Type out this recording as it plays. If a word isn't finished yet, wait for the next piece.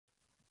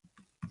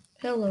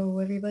Hello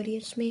everybody,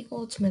 it's me,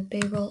 Ultimate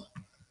Bagel.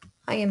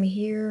 I am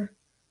here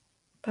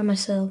by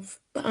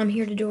myself, but I'm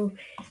here to do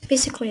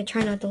basically a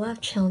try not to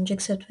laugh challenge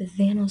except with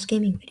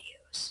VanossGaming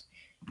videos.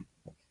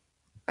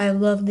 I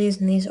love these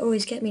and these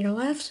always get me to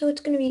laugh, so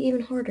it's gonna be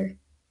even harder.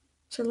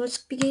 So let's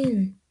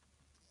begin.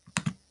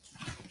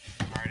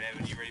 Alright,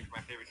 Evan, you ready for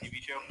my favorite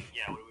TV show?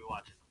 Yeah, what are we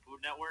watching? The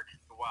Food Network?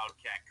 The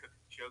Wildcat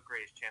Cooking Show,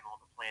 greatest channel on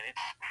the planet.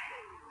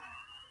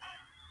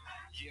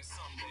 Yeah,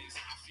 some days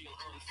I feel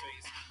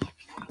unfazed, like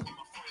running with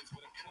my friends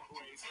with a cut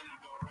raise, and I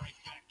go right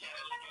back at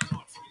it like an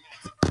art from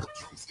that.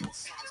 Drinks, more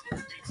songs,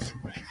 more beats to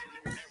rap.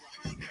 New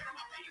era, got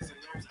my P's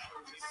and O's out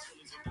of these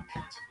feelings with the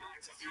bunch of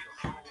blacks. I feel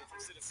home from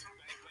Citizen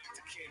Bank back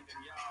to Camden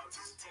Yards.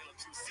 It's a tale of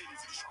two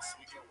cities, and trust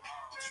we go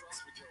hard.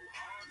 Trust we go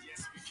hard,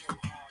 yes we go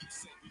hard. You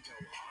say we go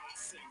hard, I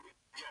say we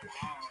go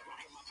hard.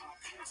 Look at my pop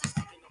kids,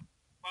 sticking up.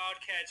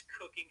 Wildcat's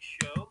Cooking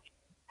Show.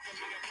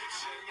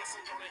 Yes,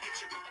 I'm gonna hit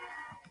you with the...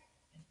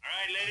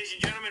 Alright, ladies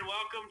and gentlemen,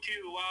 welcome to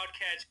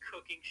Wildcat's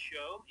Cooking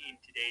Show. In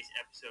today's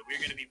episode, we're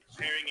going to be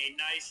preparing a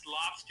nice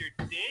lobster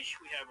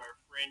dish. We have our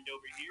friend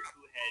over here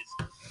who has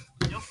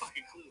no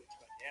fucking clue what's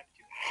about to happen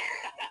to him.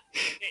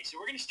 Okay, so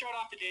we're going to start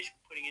off the dish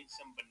putting in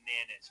some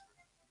bananas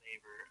for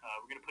flavor.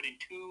 We're going to put in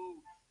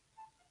 2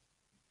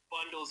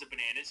 bundles of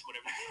bananas,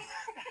 whatever.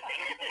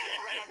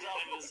 Right on top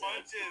of his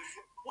bunches.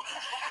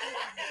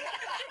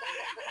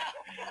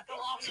 The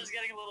lobster's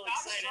getting a little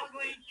Stop excited.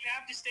 struggling. You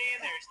have to stay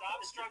in there. Stop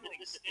struggling.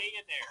 Stay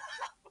in there.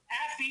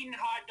 Half-eaten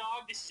hot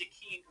dog. This is a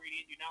key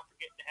ingredient. Do not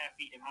forget the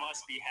half-eaten. It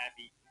must be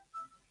happy.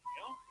 You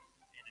know?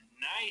 And a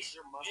nice Is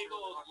there big mustard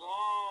old on it?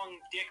 long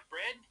dick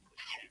bread.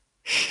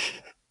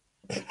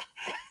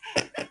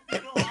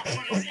 The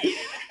lobster just ate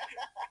it.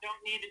 Don't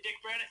need the dick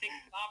bread. I think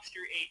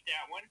lobster ate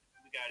that one.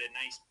 We got a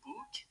nice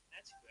boot.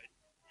 That's good.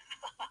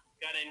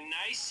 Got a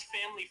nice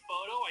family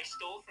photo I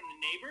stole from the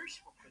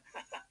neighbors.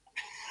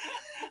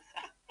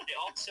 They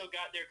also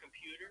got their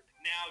computer.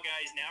 Now,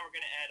 guys, now we're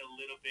going to add a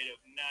little bit of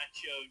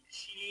nacho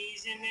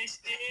cheese in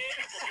this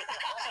dish.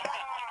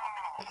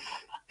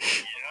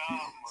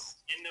 Yum.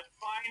 And the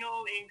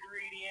final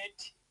ingredient,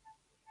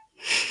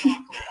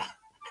 chocolate.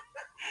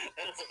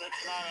 That's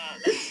not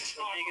a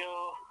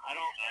ego. I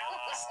don't.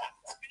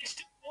 It's finished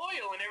to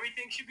boil, and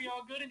everything should be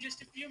all good in just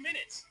a few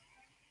minutes.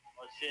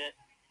 Oh shit.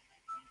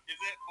 Is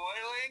it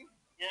boiling?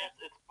 Yeah,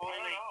 it's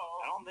boiling.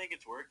 I I don't think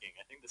it's working.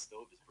 I think the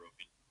stove is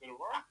broken. Did it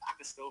work? I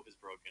think the stove is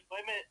broken.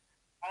 Wait a minute.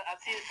 I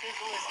see it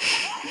sizzling.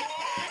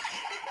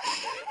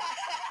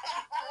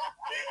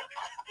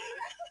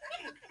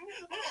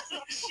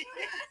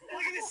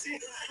 Look at this.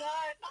 It's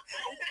done.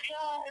 It's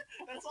done.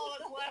 That's all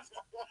that's left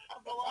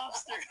of the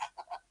lobster.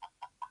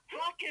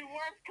 Fucking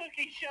worst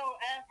cooking show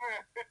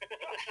ever.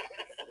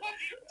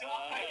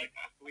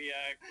 We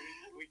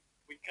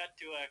cut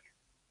to a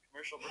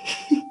commercial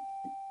break.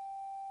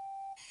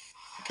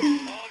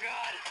 Oh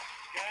god,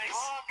 guys!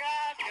 Oh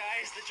god.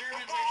 Guys, the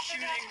Germans are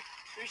shooting.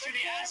 They're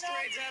shooting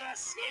asteroids at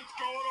us. Let's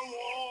go to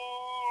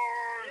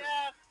war!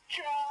 Yeah.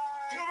 Try.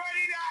 Too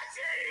many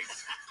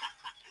Nazis!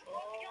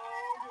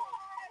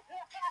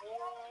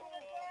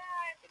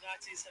 The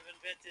Nazis have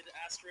invented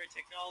asteroid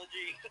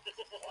technology.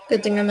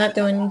 Good thing I'm not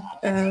doing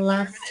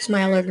laugh,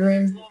 smile, or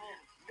grin.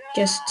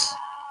 Just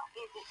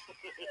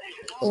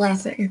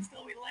laughing.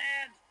 Until we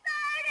land.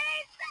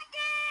 30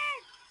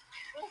 seconds.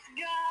 Let's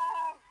go.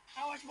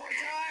 How much more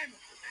time? 22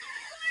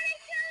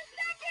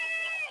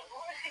 seconds.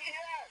 We're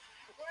here.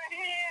 We're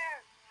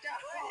here.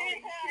 Holy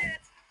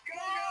shit! Go,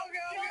 go,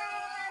 go, go!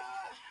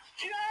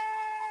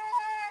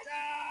 Charge.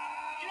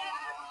 Ah!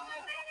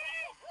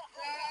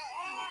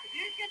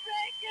 You can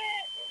take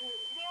it.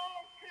 No,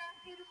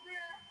 Captain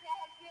America.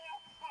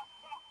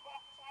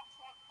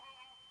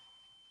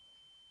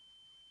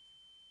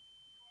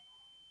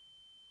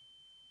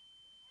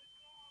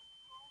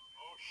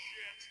 Oh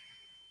shit!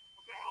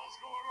 What the hell's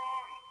going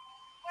on?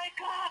 Wake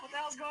up. What the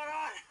hell's going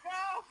on? Go.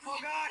 Oh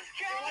god!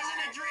 It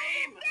wasn't a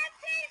dream! 15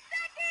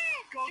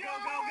 seconds. Go, go,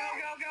 go, go,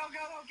 go, go,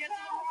 go, go! Get to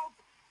the rope!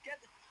 Get!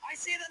 I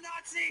see the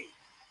Nazi!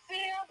 See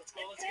him? Let's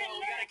go! Let's go!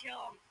 We gotta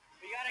kill him!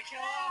 We gotta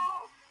kill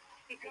him!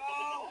 Go!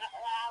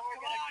 We're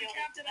Come gonna on, kill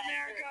Captain this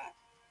America!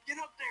 Get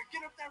up there!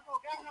 Get up there! Go!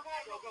 Go!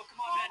 Go! Go!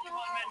 Come on, men!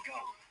 Come on, men! Go!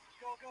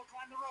 Go! Go!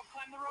 Climb the rope!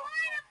 Climb the rope!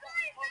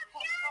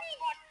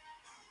 Fuck!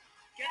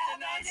 Get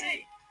the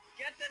Nazi!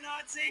 Get the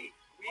Nazi!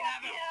 We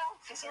have him!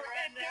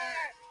 Surrender!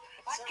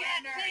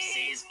 Surrender!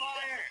 Cease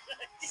fire!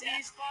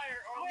 Cease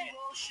fire, or we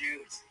will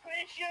shoot!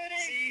 Quit shooting.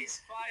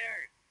 Cease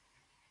fire!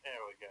 There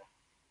we go.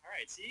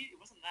 Alright, see? It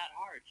wasn't that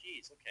hard.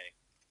 Jeez, okay.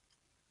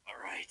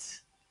 Alright,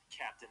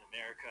 Captain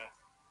America,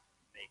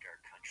 make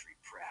our country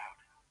proud.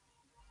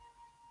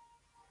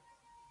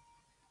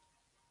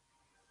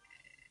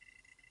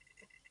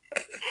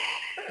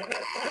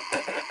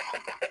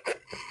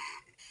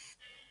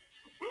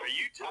 Are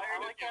you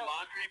tired of your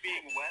laundry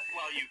being wet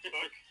while you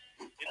cook?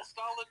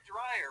 Install a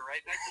dryer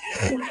right next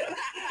to the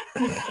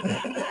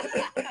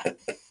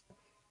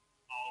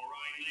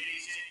Alright,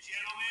 ladies and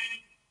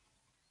gentlemen.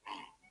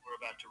 We're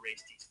about to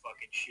race these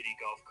fucking shitty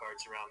golf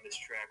carts around this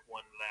track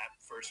one lap.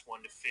 First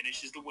one to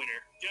finish is the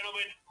winner.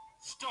 Gentlemen,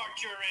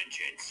 start your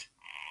engines.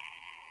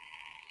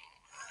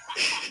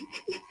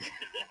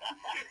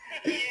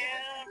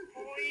 Yeah,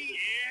 boy.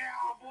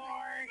 Yeah,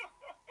 boy.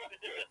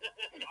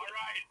 All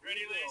right,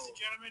 ready, ladies and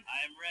gentlemen? I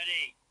am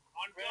ready.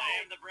 On go.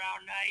 I am the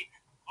Brown Knight.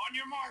 On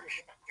your mark.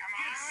 Come on.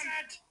 Get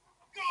set.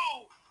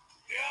 Go.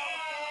 Go! Yeah.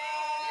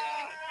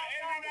 Oh, no.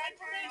 I gotta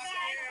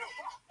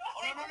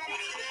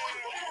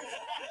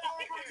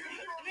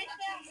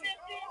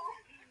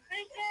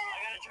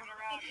turn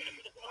around. How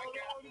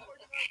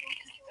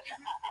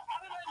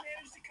did I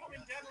manage to come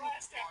in dead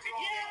last after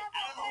all?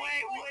 Out of the way,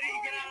 Woody.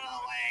 Get out of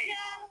the way.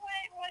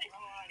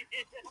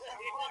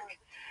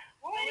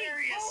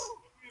 Hilarious.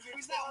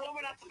 Who's that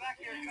woman at the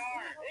back of your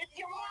car? It's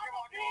your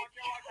mama, bitch.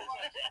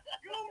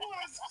 You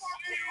was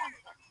fucking.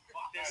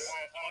 Fuck this.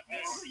 Fuck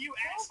this. You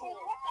asshole.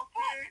 Fuck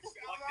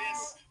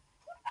this.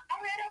 I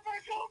ran over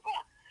a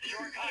Goomba.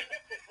 Shortcut.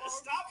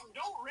 Stop.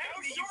 Don't ram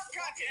me.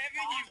 Shortcut,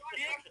 Evan, you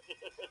dick.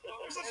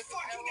 There's a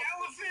fucking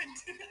elephant.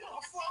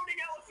 A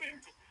floating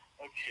elephant.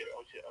 Oh shit.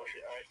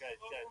 Alright, guys,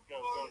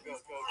 go.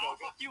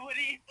 Fuck you,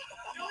 Woody.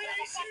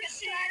 Delirious,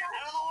 you cheating.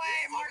 Out of the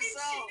way,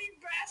 Marcel. Cheating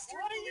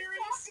bastard. What are you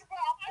talking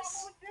about? I'm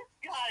following this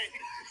guy.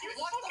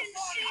 What the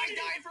fuck? I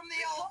died from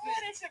the What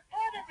elephant. is in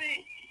front of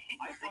me?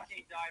 I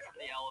fucking died from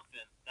the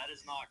elephant. That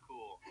is not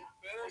cool. I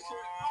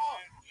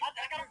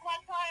got a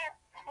flat tire.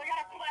 I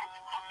got a flat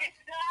tire.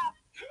 Stop.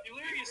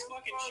 Delirious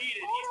fucking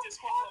cheated. He's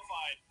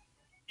disqualified.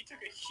 He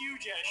took a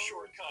huge ass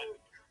shortcut.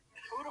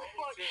 Who the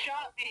fuck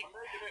shot me? Wait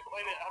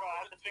a minute, hold on.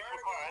 I have to fix my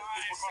car.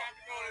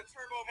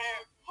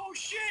 Oh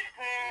shit!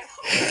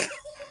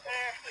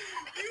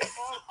 You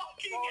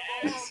fucking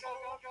ass! Go.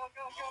 Get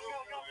the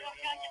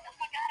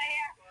fuck out of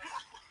here.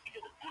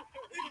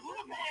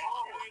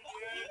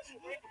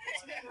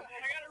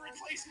 I got a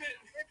replacement.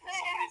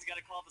 Somebody's got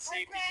to call the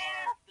safety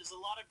car. There's a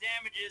lot of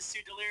damages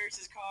to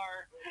Delirious's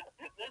car.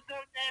 There's no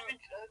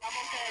damage. I'm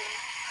okay.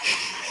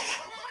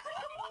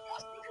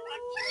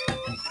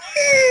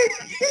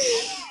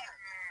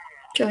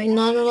 Trying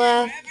not to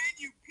laugh. Rabbit,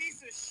 you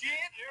piece of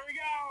shit! Here we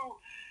go!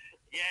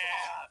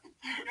 Yeah.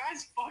 You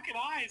guys' fucking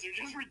eyes are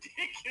just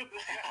ridiculous.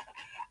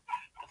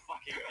 The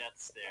fucking death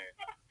stare.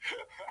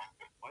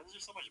 Why is there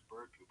so much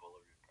bird poop all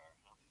over your car?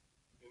 Huh?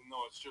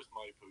 No, it's just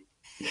my poop.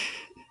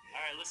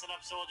 Alright, listen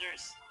up,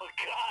 soldiers. Oh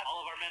God.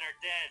 All of our men are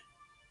dead.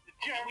 The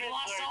Germans We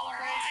lost are all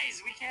our crazy.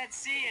 eyes. We can't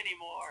see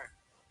anymore.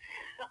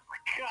 Oh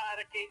God,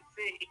 I can't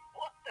see.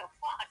 What the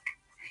fuck?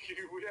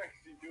 We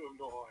actually do have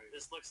no eyes.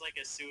 This looks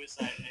like a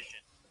suicide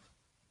mission.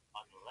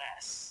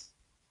 Unless...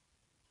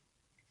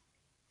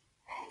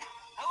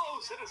 Hello,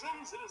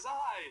 citizens. It is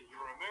I,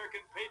 your American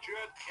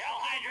patriot, Hail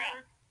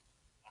Hydra!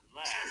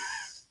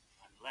 Unless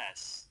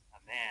a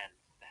man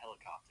with a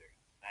helicopter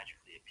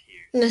magically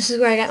appears. And this is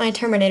where I got my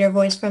Terminator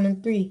voice from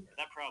in 3,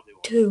 That probably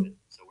won't 2, happen,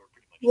 so we're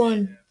pretty much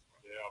 1.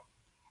 Yeah.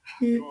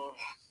 Mm.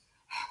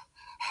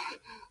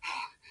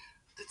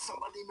 Did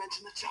somebody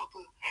mention the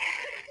chopper?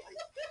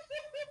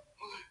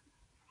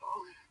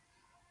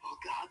 Oh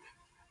God.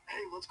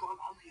 Hey, what's going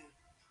on here?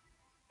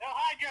 Hell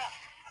Hydra.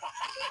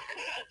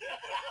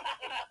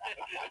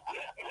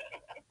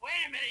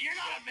 Wait a minute, you're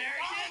not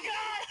American? Oh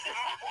God.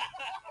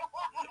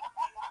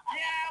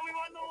 Yeah, we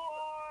won the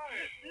war!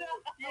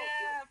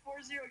 Yeah,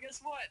 4-0, guess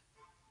what?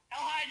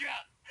 Hell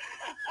Hydra!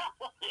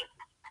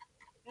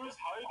 Where's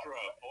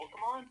Hydra?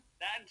 Pokemon?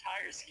 That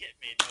entire skit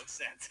made no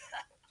sense.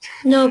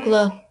 No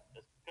glow.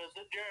 Because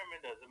the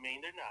German doesn't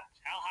mean they're not.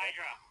 Hell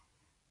Hydra!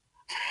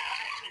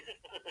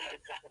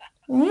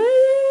 Mm.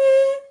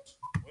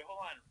 Wait,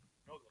 hold on.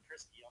 No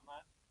electricity on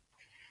that?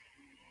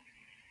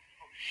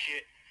 Oh,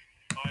 shit.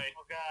 Bye.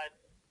 Oh, God.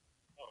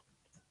 Oh,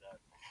 it's done.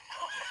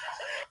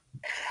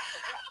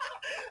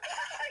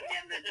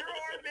 Get in the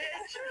drawer,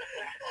 bitch!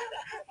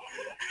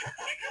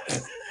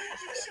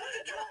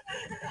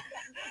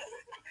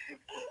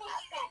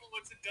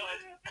 What's it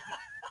done?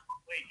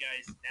 Wait,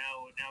 guys,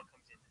 now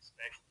comes in the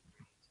special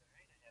ingredients,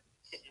 alright?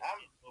 I have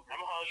this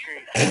I'm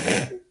hungry.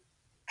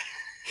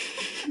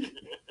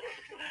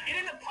 Get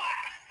in the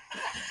pot!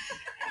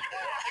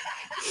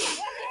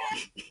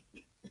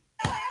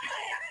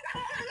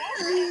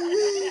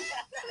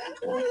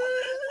 What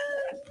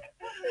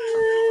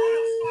a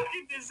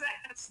fucking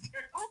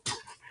disaster!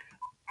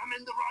 I'm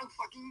in the wrong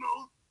fucking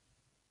mode.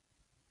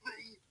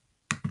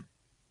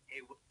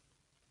 Hey,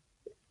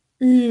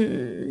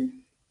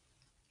 Mm.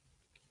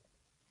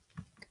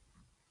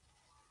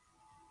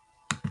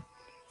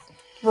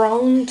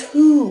 Round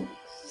 2.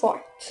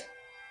 Fight.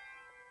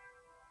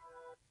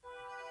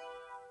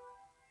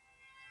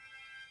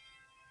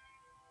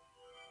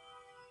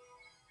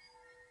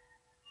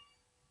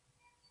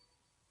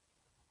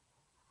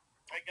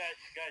 Alright, guys,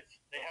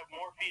 they have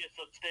more fetus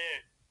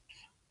upstairs.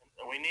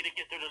 And we need to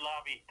get through the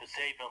lobby to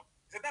save them.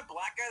 Is that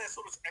black guy that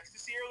sold us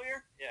ecstasy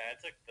earlier? Yeah, I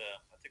took the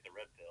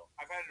red pill.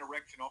 I've had an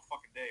erection all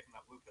fucking day from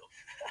that blue pill.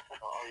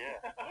 Oh, yeah.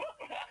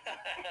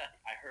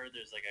 I heard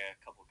there's like a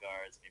couple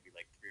guards, maybe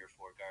like 3 or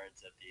 4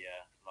 guards at the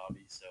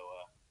lobby, so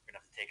we're gonna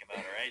have to take them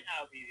out, alright?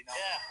 That'll be enough.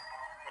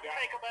 Yeah.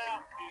 Take them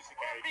out. Piece of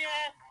cake.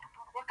 Yeah.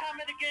 We're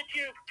coming to get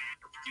you.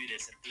 Let's do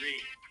this in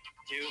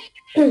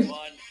 3, 2, 1,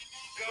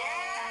 go!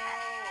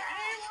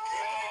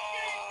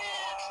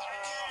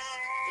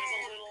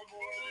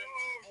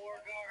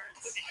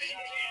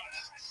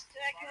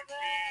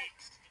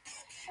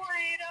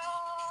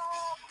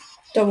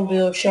 Double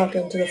bill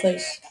shotgun to the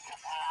face.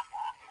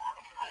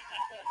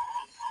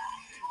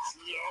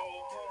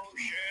 Slow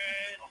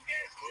motion.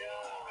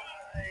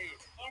 Die.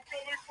 I'm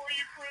coming for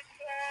you,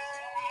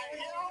 princess.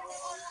 You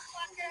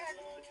motherfucker.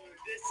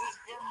 This is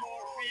for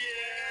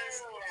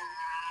Morpheus.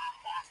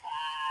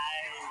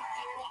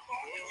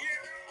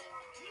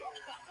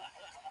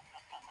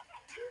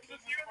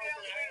 Just give me a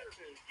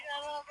minute.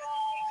 Get up,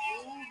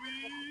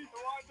 Movie.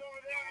 Watch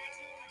over there.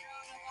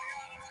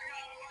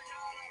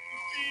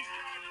 He's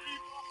trying to keep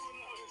up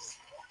with us.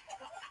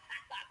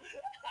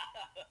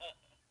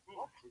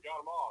 We got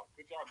them all.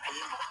 Good job,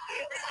 team.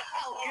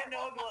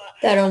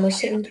 That almost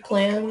seemed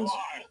planned.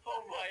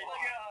 Oh my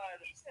god.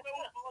 He's so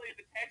bloody.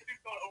 The tattoo's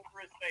going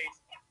over his face.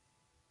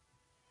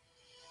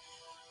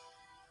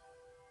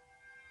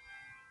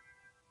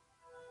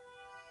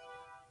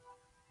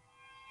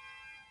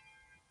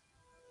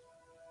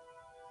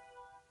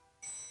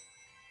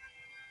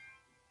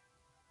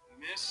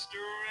 Mr.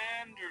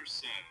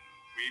 Anderson,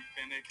 we've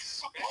been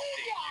expecting you.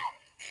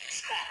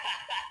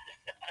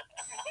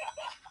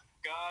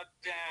 God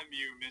damn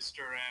you,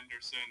 Mr.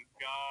 Anderson.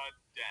 God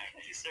damn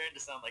you. He's starting to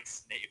sound like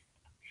Snape.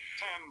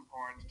 10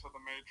 points to the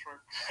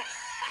Matrix.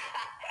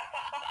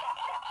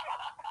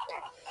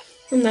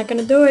 I'm not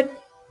gonna do it.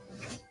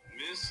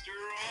 Mr.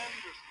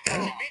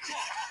 Anderson.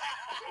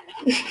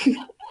 Yeah,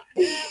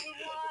 we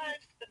won.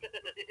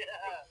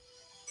 Yeah.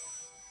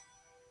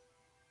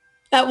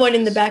 That one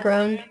in the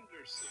background.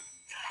 Anderson.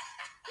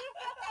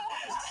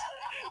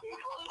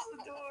 Close the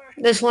door.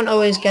 This one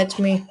always gets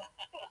me.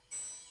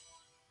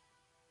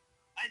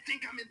 I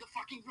think I'm in the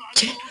fucking wrong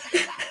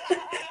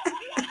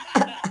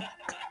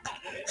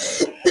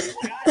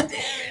God damn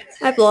it.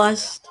 I've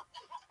lost.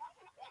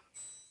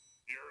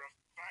 You're a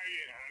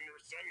faggot,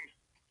 Anderson.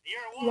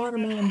 You're a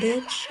Watermelon,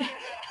 bitch.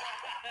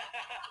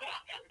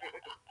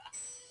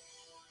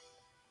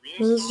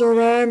 Mr.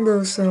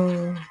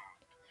 Anderson.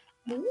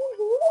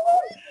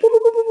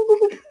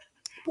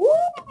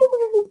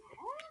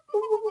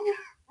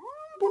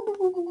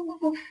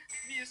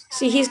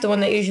 See, he's the one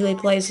that usually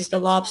plays as the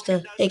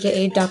lobster,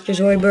 aka Dr.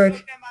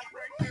 Zoidberg.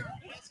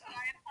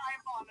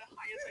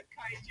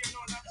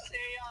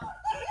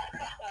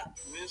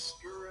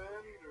 Mr.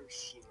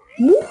 Anderson.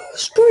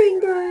 Spring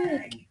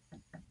break.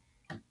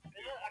 I can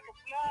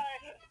fly.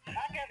 I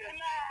can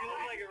fly. You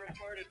look like a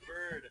retarded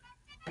bird.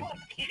 Fuck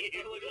you.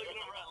 Look at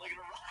him run, look at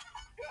him run.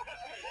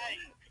 Hey,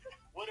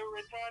 would a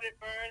retarded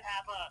bird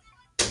have a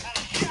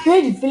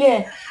Good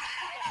flip.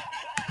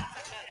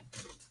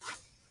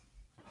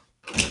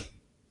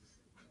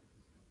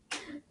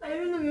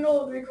 I'm in the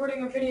middle of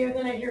recording a video,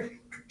 then I hear.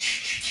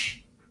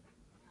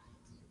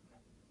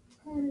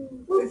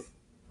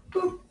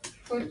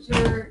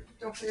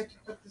 Don't forget to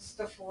put this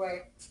stuff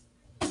away.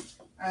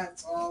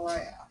 That's all I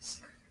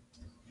ask.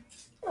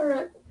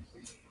 Alright,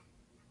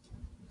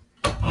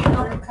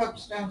 Bring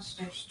cups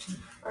downstairs too.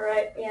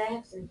 alright, yeah, I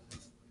have to.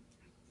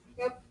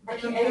 Yep. I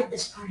can edit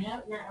this part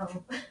out now.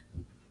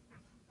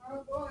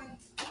 Oh boy.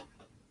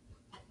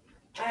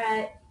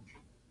 Alright,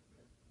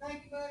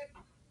 Thank you, buddy.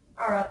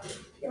 alright.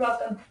 You're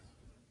welcome.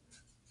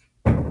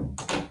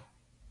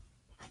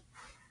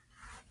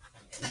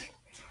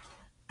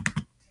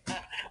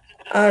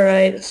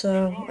 Alright,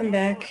 so I'm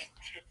back.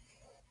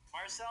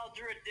 Marcel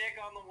drew a dick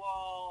on the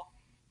wall.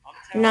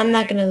 No, I'm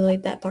not gonna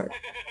delete that part. Yeah,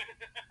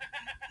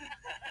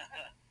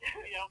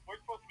 we're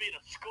supposed to be in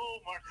a school,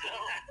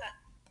 Marcel.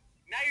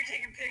 Now you're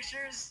taking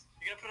pictures.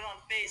 You're gonna put it on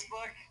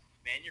Facebook.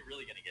 Man, you're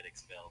really gonna get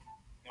expelled.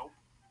 Nope.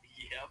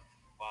 Yep.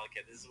 Well,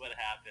 okay, this is what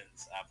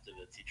happens after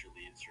the teacher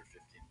leaves for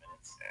 15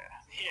 minutes.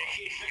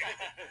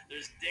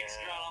 There's dicks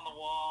drawn on the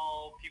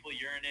wall, people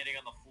urinating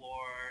on the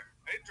floor.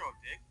 I didn't draw a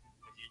dick.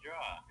 What did you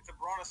draw? It's a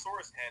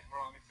brontosaurus head.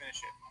 Hold on, let me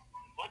finish it.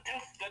 What the?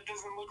 That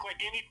doesn't look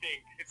like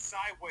anything. It's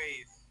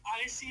sideways.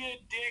 I see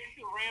a dick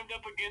rammed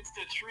up against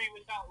a tree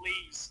without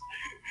leaves.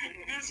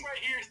 This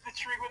right here is the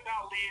tree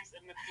without leaves,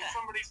 and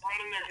somebody's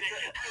running their dick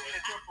into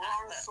it. It's a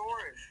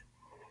brontosaurus.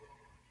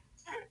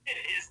 It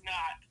is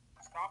not.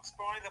 Stop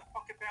spawning the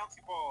fucking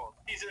bouncy balls.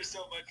 These are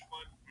so much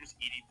fun. I'm just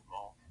eating them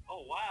all.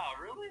 Oh, wow,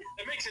 really?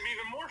 That makes them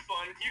even more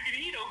fun. You can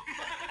eat them.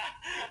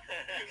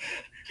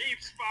 Keep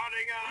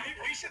spawning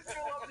them. We should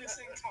fill up this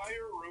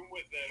entire room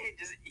with them.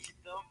 Just eat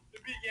them?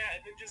 Yeah,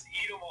 and then just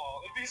eat them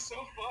all. It'd be so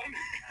fun.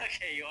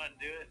 Okay, you wanna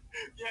do it?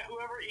 Yeah,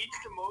 whoever eats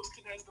the most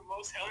and has the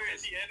most health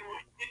at the end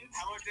wins.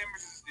 How much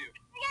damage does this do?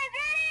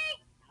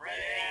 Ready?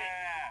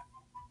 Yeah.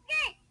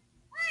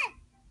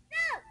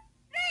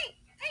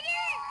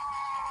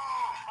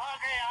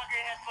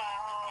 Okay, that's fine.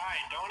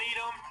 Alright, don't eat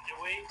them.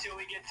 Wait till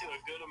we get to a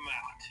good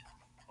amount.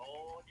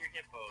 Hold your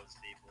hippos,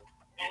 people.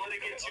 Don't let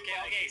it get too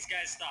late. Okay,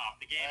 guys, stop.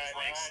 The game is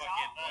like Alright,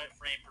 fucking stop.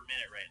 1 frame per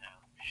minute right now.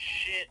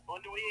 Shit,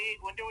 when do we eat?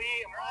 When do we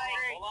eat? I'm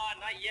hungry. Hold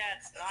on, not yet.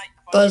 Not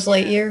Buzz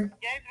fucking yet. Lightyear.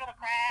 Game's gonna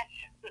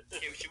crash.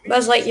 Okay, should we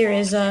Buzz just Lightyear call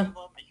is, some of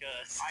them?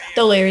 Because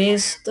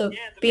Delirious. The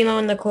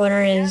BMO in the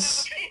corner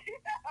is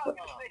I was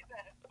gonna say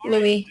that.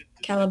 Louis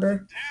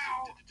Caliber.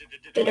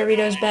 The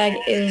Doritos bag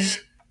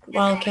is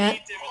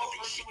Wildcat.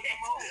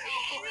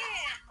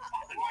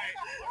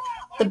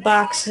 The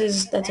box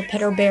is that's a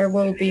pedo bear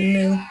will be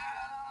Moo.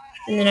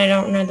 And then I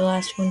don't know the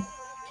last one.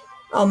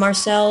 Oh,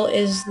 Marcel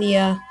is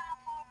the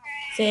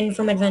Finn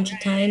from Adventure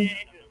Time.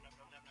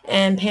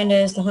 And Panda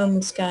is the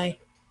homeless guy.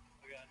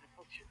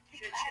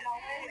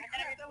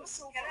 That was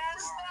so fucking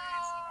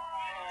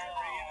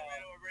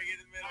bring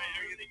it in the middle.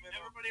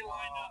 Everybody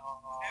lined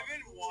up. Evan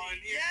won.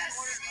 Yes!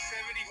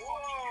 270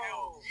 fucking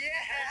health.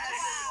 Yes!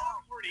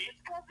 It's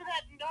because of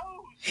that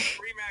nose.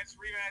 Rematch.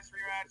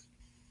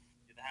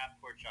 Do the half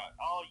court shot.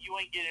 Oh, you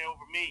ain't getting it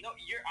over me. No,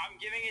 I'm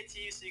giving it to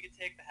you so you can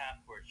take the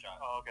half court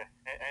shot. Oh, okay.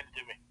 Hand it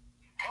to me.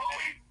 Oh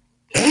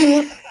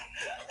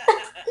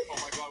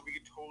my god, we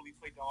could totally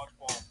play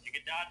dodgeball. You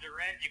can dodge a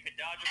wrench, you can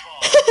dodge a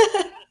ball.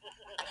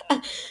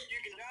 You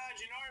can dodge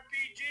an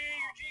RPG,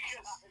 you're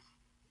Jesus.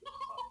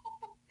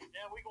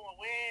 Yeah, we gonna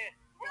win.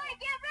 Right,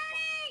 get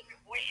ready!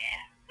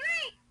 Win. 3,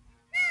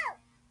 2,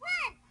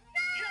 1,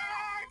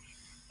 Charge!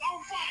 Oh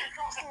fuck,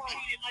 across the line.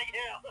 Cheated like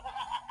hell.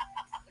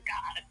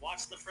 God.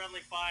 Watch the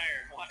friendly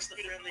fire. Yeah, watch the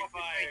friendly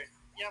fire.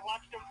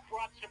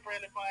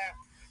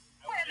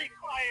 Friendly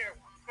fire.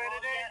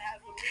 That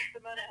has the least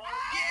amount of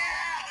health.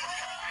 Yeah!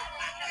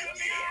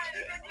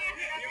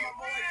 You're my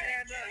boy,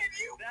 Panda.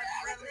 That's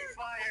friendly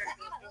fire.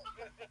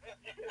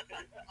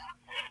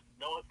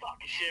 No one's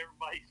talking shit.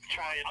 Everybody's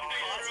trying. I'm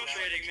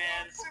concentrating,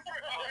 man.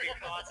 I'm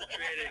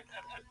concentrating.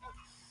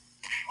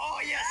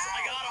 Oh, yes!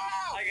 I got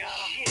him.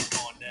 Shit.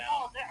 Going down.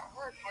 Oh, that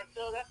hurt,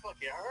 Marcel. That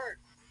fucking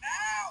hurt.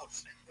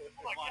 Ouch!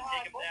 Come on,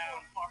 take him down.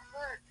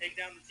 Take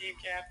down the team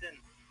captain.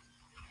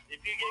 If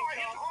you get caught,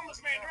 hit the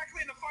homeless man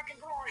directly in the fucking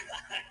groin.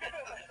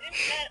 Hit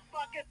that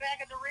fucking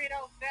bag of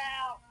Doritos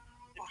now.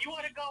 If you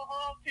want to go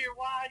home to your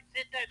wife,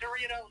 hit that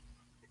Doritos.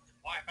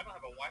 Wife? I don't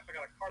have a wife. I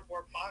got a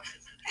cardboard box.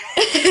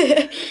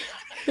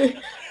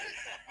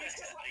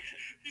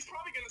 He's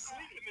probably gonna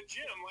sleep in the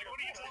gym. Like, what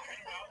are you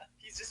talking about?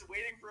 He's just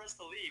waiting for us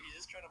to leave.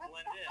 He's just trying to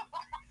blend in.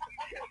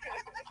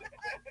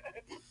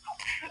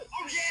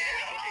 Oh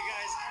yeah! Okay,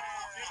 guys.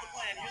 Here's the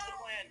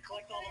plan.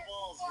 Collect all the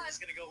balls. We're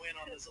just gonna go in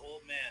on this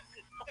old man.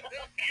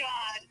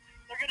 God,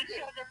 they're gonna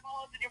shove their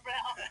balls in your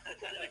mouth.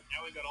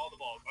 Now we got all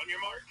the balls. On your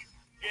mark,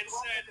 get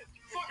set.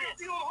 Fucking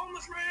steal the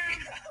homeless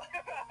man.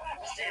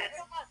 Shit.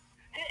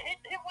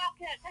 Hit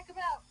Wildcat. Take him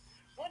out.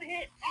 One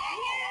hit. Come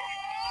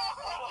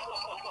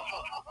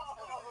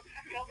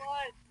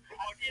on.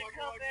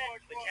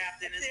 The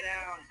captain is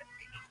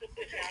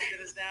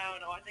down.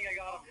 Oh, I think I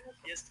got him.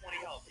 He has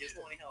 20 health.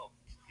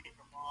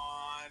 Come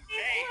on.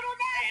 Hey,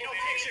 no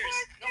pictures.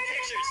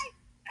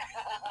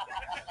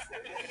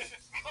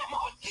 Come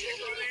on,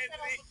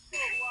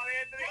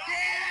 Anthony.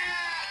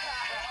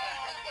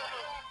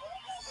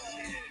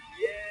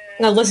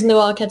 Yeah. Now listen to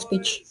Wildcat's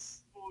speech.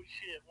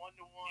 Bullshit, 1-1. Yeah.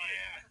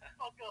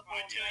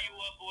 I tell you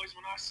what, boys,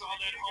 when I saw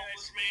that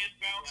homeless man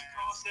bounce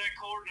across that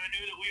court and I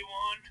knew that we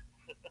won,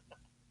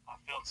 I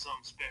felt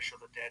something special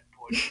at that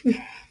point.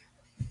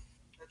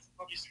 That's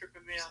fucking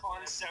tripping me out.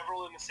 On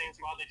several in the same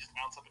spot, they just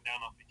bounce up and down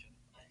off each other.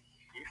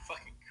 You're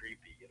fucking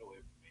creepy. Get away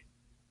from me.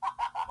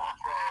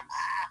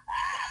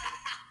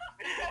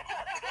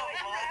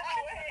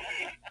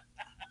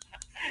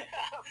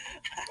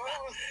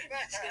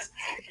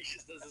 He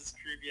just does this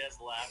creepy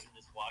ass laugh and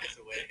just walks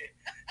away.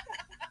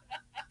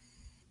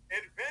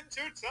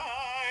 Adventure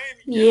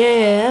time!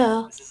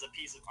 Yeah. This is a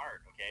piece of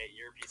art, okay?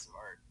 You're a piece of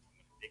art.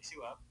 I'm gonna fix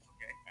you up.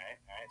 Okay.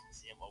 Alright.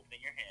 See him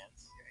opening your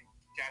hands. Okay.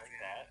 Like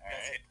that.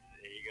 Alright.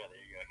 There you go.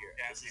 Here.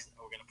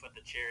 We're gonna put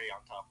the cherry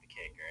on top of the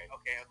cake, right?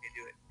 Okay.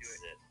 Do it.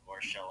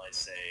 Or shall I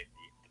say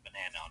the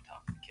banana on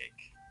top of the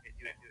cake? Okay,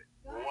 do it.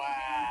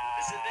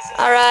 Wow. This is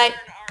All right.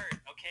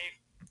 art,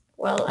 okay?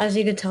 Well, as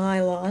you could tell,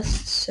 I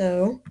lost,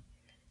 so...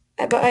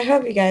 But I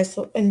hope you guys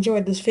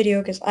enjoyed this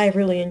video, because I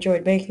really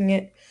enjoyed making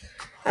it.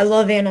 I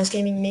love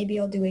VanossGaming. Maybe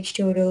I'll do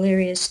H2O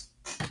Delirious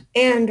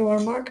and or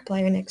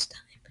Markiplier next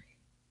time.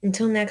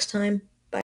 Until next time,